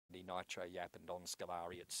Nitro Yap and Don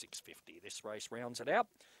Scalari at 6:50. This race rounds it out.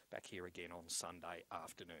 Back here again on Sunday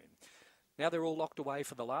afternoon. Now they're all locked away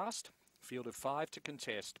for the last. Field of 5 to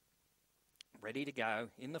contest. Ready to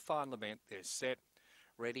go in the final event. They're set,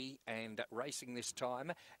 ready and racing this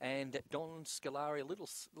time. And Don Scalari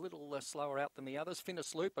a little slower out than the others.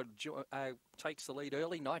 Finnis Looper takes the lead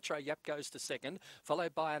early. Nitro Yap goes to second,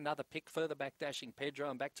 followed by another pick further back, Dashing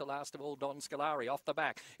Pedro, and back to last of all Don Scalari off the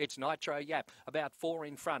back. It's Nitro Yap about 4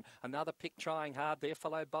 in front. Another pick trying hard there,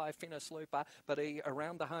 followed by Finnis Looper, but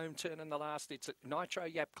around the home turn in the last, it's Nitro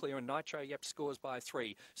Yap clear, and Nitro Yap scores by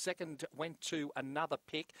 3. Second went to another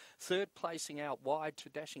pick. Third placing out wide to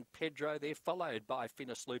Dashing Pedro there, followed by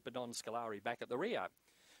Finnis Looper, Don Scalari back at the rear.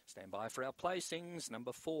 Stand by for our placings.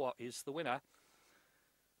 Number 4 is the winner.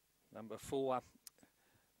 Number 4,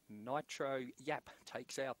 Nitro Yap,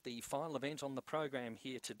 takes out the final event on the program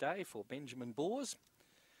here today for Benjamin Boers.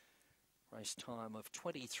 Race time of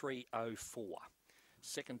 23:04.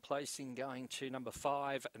 Second placing going to number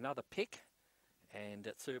 5, another pick. And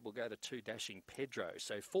at third will go to 2, Dashing Pedro.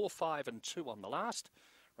 So 4, 5 and 2 on the last.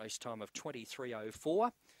 Race time of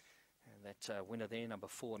 23:04. And that winner there, number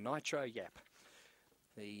 4, Nitro Yap.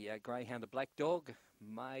 The Greyhound, the Black Dog,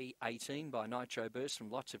 May 18 by Nitro Burst from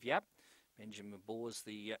Lots of Yap. Benjamin Boers,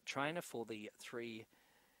 the trainer for the 3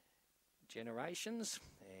 generations.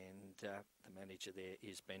 And the manager there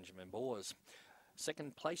is Benjamin Boers.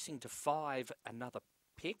 Second placing to 5, another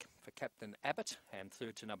pick for Captain Abbott. And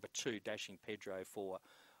third to number 2, Dashing Pedro for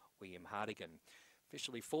William Hardigan.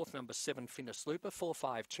 Officially fourth, number 7, Finnis Looper,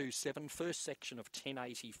 4527. First section of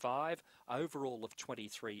 1085. Overall of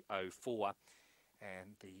 23:04.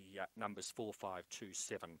 And the numbers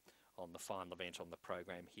 4527 on the final event on the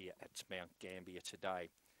program here at Mt-Gambier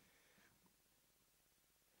today.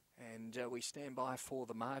 And we stand by for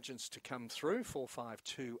the margins to come through, 4, 5,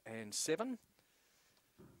 2 and 7.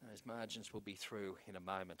 Those margins will be through in a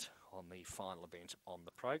moment on the final event on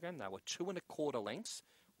the program. They were 2 1/4 lengths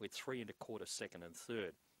with 3 1/4 second and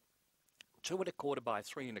third. 2 1/4 by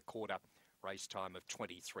 3 1/4, race time of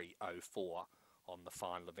 23:04 on the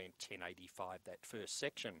final event, 1085, that first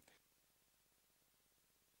section.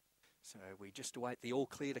 So we just await the all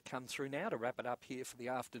clear to come through now to wrap it up here for the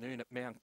afternoon at Mt